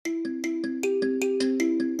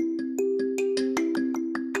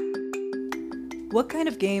What kind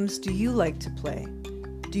of games do you like to play?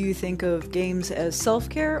 Do you think of games as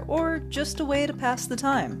self-care or just a way to pass the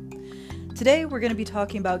time? Today we're going to be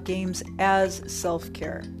talking about games as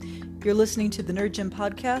self-care. You're listening to the Nerd Gym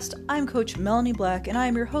podcast. I'm Coach Melanie Black and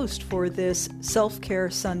I'm your host for this Self-Care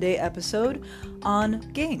Sunday episode on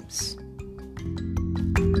games.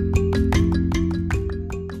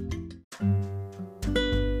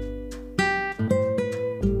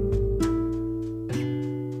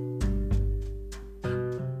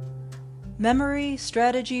 Memory,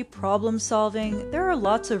 strategy, problem solving, there are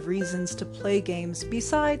lots of reasons to play games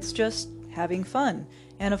besides just having fun.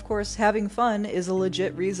 And of course, having fun is a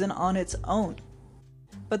legit reason on its own.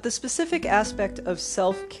 But the specific aspect of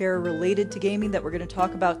self-care related to gaming that we're going to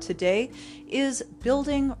talk about today is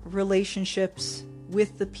building relationships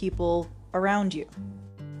with the people around you.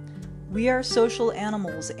 We are social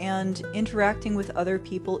animals, and interacting with other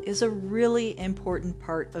people is a really important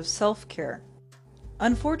part of self-care.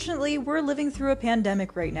 Unfortunately, we're living through a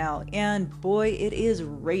pandemic right now, and boy, it is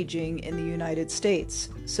raging in the United States.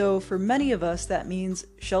 So for many of us, that means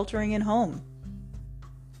sheltering in home,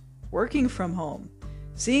 working from home,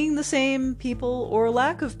 seeing the same people or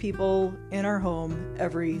lack of people in our home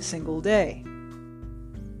every single day.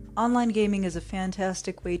 Online gaming is a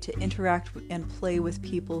fantastic way to interact and play with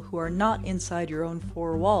people who are not inside your own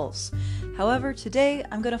four walls. However, today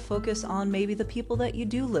I'm going to focus on maybe the people that you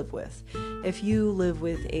do live with. If you live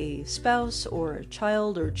with a spouse or a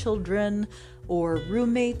child or children or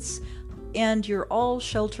roommates and you're all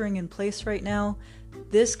sheltering in place right now,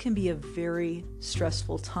 this can be a very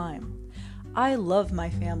stressful time. I love my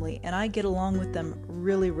family and I get along with them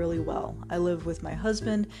really, really well. I live with my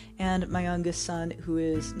husband and my youngest son, who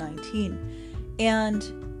is 19. And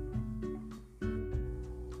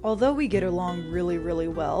although we get along really, really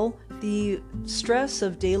well, the stress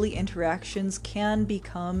of daily interactions can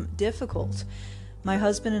become difficult. My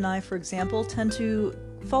husband and I, for example, tend to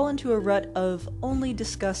fall into a rut of only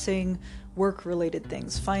discussing work-related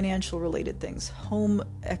things, financial-related things, home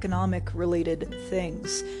economic-related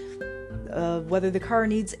things. Whether the car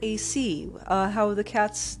needs AC, how the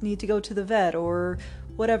cats need to go to the vet, or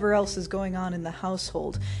whatever else is going on in the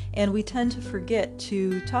household. And we tend to forget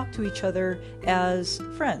to talk to each other as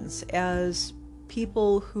friends, as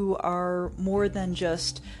people who are more than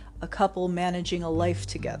just a couple managing a life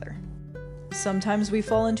together. Sometimes we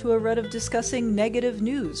fall into a rut of discussing negative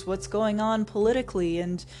news, what's going on politically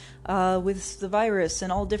and with the virus and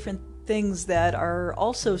all different things that are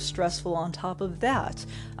also stressful on top of that.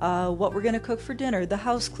 What we're going to cook for dinner, the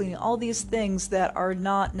house cleaning, all these things that are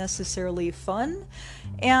not necessarily fun.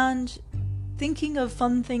 And thinking of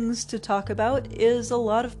fun things to talk about is a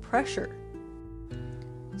lot of pressure.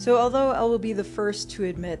 So although I will be the first to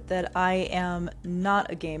admit that I am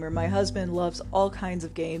not a gamer, my husband loves all kinds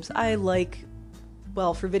of games. I like,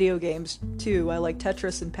 well, for video games too, I like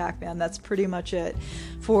Tetris and Pac-Man. That's pretty much it.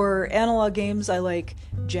 For analog games, I like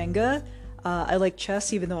Jenga. I like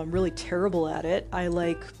chess, even though I'm really terrible at it. I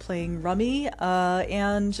like playing Rummy,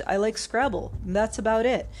 and I like Scrabble. And that's about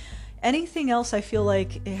it. Anything else, I feel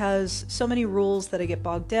like it has so many rules that I get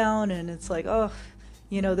bogged down, and it's like, oh,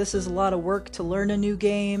 this is a lot of work to learn a new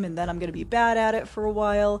game, and then I'm going to be bad at it for a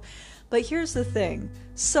while. But here's the thing,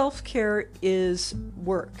 self-care is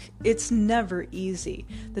work. It's never easy.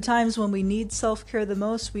 The times when we need self-care the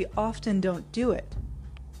most, we often don't do it.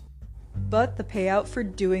 But the payout for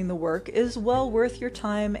doing the work is well worth your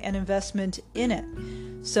time and investment in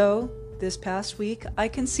it. So, this past week, I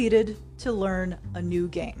conceded to learn a new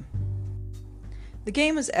game. The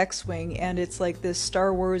game is X-Wing, and it's like this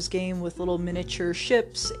Star Wars game with little miniature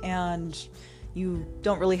ships, and you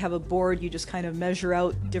don't really have a board, you just kind of measure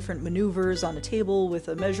out different maneuvers on a table with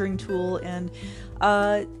a measuring tool, and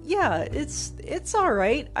it's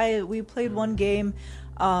alright. We played one game.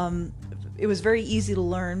 It was very easy to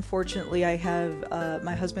learn. Fortunately, I have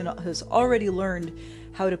my husband has already learned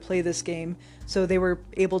how to play this game, so they were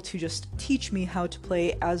able to just teach me how to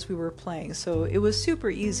play as we were playing. So it was super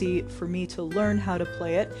easy for me to learn how to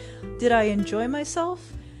play it. Did I enjoy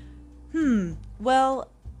myself? Well,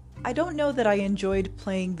 I don't know that I enjoyed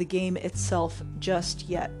playing the game itself just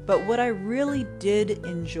yet, but what I really did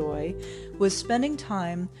enjoy was spending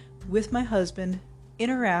time with my husband,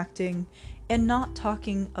 interacting, and not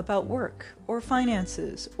talking about work or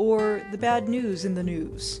finances or the bad news in the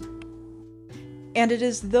news. And it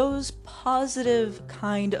is those positive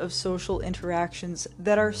kind of social interactions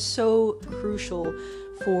that are so crucial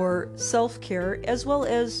for self-care as well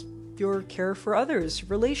as your care for others,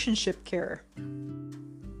 relationship care.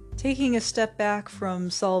 Taking a step back from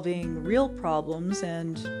solving real problems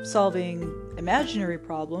and solving imaginary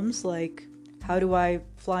problems like how do I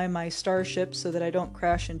fly my starship so that I don't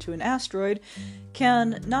crash into an asteroid,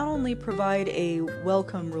 can not only provide a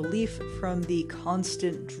welcome relief from the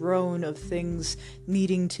constant drone of things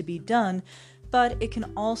needing to be done, but it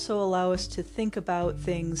can also allow us to think about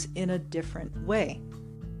things in a different way.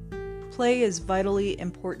 Play is vitally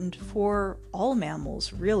important for all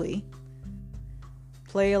mammals, really.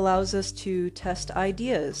 Play allows us to test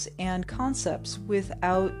ideas and concepts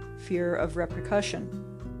without fear of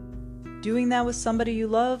repercussion. Doing that with somebody you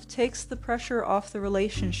love takes the pressure off the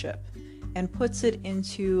relationship and puts it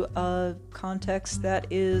into a context that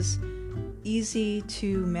is easy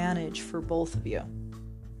to manage for both of you.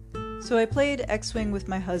 So I played X-Wing with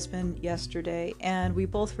my husband yesterday, and we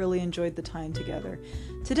both really enjoyed the time together.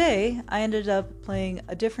 Today, I ended up playing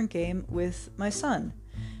a different game with my son.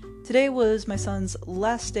 Today was my son's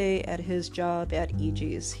last day at his job at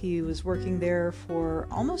Aegis. He was working there for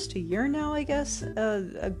almost a year now, I guess.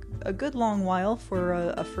 A good long while for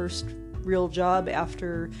a first real job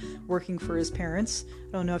after working for his parents.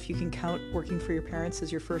 I don't know if you can count working for your parents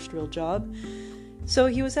as your first real job. So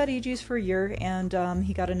he was at Aegis for a year, and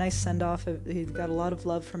he got a nice send-off. He got a lot of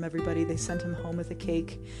love from everybody. They sent him home with a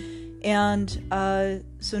cake. And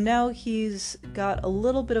so now he's got a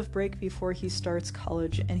little bit of break before he starts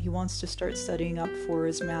college, and he wants to start studying up for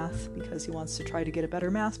his math because he wants to try to get a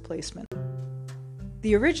better math placement.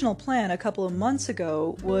 The original plan a couple of months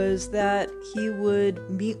ago was that he would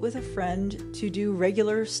meet with a friend to do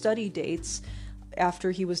regular study dates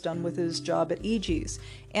after he was done with his job at Aegis.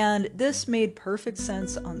 And this made perfect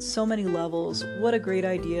sense on so many levels. What a great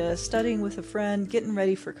idea. Studying with a friend, getting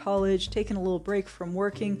ready for college, taking a little break from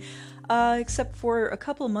working. Except for a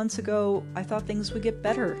couple of months ago, I thought things would get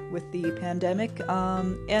better with the pandemic,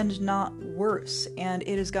 and not worse. And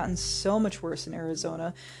it has gotten so much worse in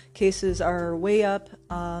Arizona. Cases are way up,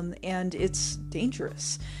 and it's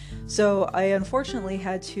dangerous. So I unfortunately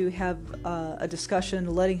had to have a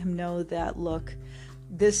discussion letting him know that, look,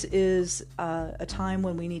 this is a time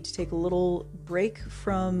when we need to take a little break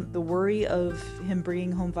from the worry of him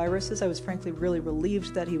bringing home viruses. I was frankly really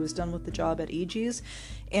relieved that he was done with the job at Aegis,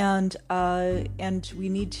 and we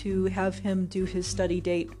need to have him do his study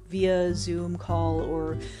date via Zoom call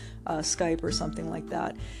or Skype or something like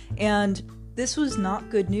that. And this was not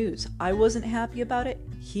good news. I wasn't happy about it.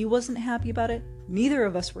 He wasn't happy about it. Neither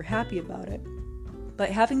of us were happy about it. But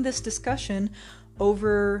having this discussion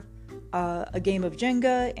over a game of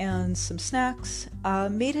Jenga and some snacks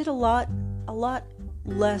made it a lot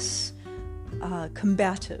less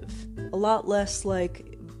combative, a lot less like,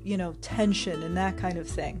 tension and that kind of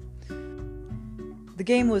thing. The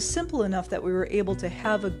game was simple enough that we were able to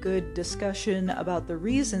have a good discussion about the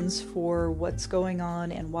reasons for what's going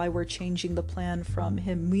on and why we're changing the plan from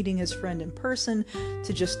him meeting his friend in person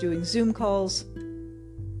to just doing Zoom calls.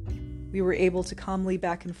 We were able to calmly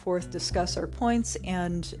back and forth discuss our points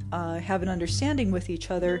and have an understanding with each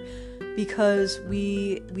other because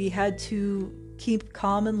we had to keep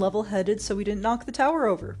calm and level-headed so we didn't knock the tower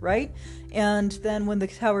over, right? And then when the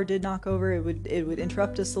tower did knock over, it would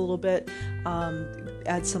interrupt us a little bit,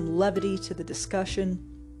 add some levity to the discussion.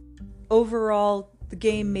 Overall, the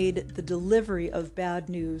game made the delivery of bad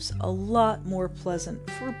news a lot more pleasant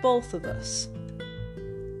for both of us.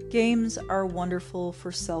 Games are wonderful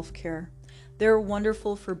for self-care. They're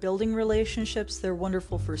wonderful for building relationships. They're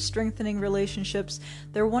wonderful for strengthening relationships.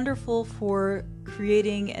 They're wonderful for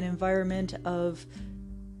creating an environment of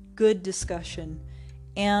good discussion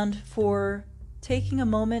and for taking a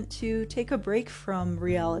moment to take a break from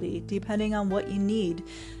reality, depending on what you need.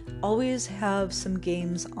 Always have some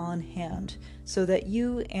games on hand so that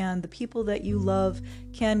you and the people that you love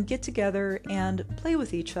can get together and play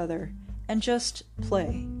with each other and just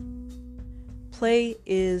play. Play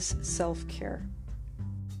is self-care.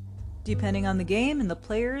 Depending on the game and the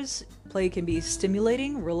players, play can be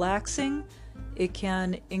stimulating, relaxing. It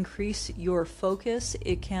can increase your focus.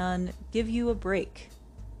 It can give you a break.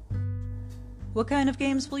 What kind of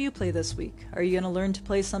games will you play this week? Are you going to learn to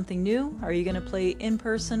play something new? Are you going to play in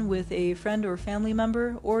person with a friend or family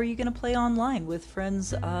member? Or are you going to play online with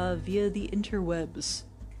friends via the interwebs?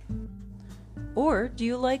 Or do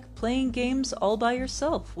you like playing games all by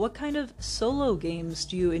yourself? What kind of solo games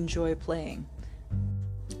do you enjoy playing?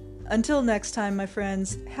 Until next time, my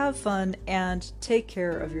friends, have fun and take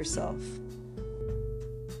care of yourself.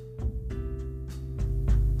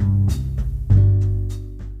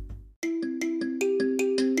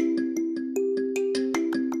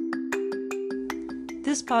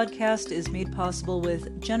 This podcast is made possible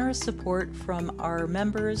with generous support from our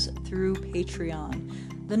members through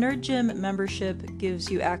Patreon. The Nerd Gym membership gives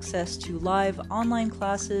you access to live online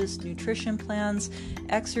classes, nutrition plans,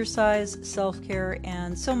 exercise, self-care,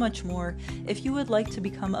 and so much more. If you would like to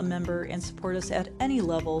become a member and support us at any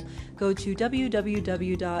level, go to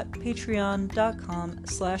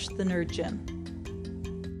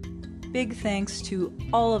www.patreon.com/thenerdgym. Big thanks to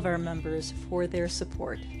all of our members for their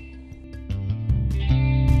support.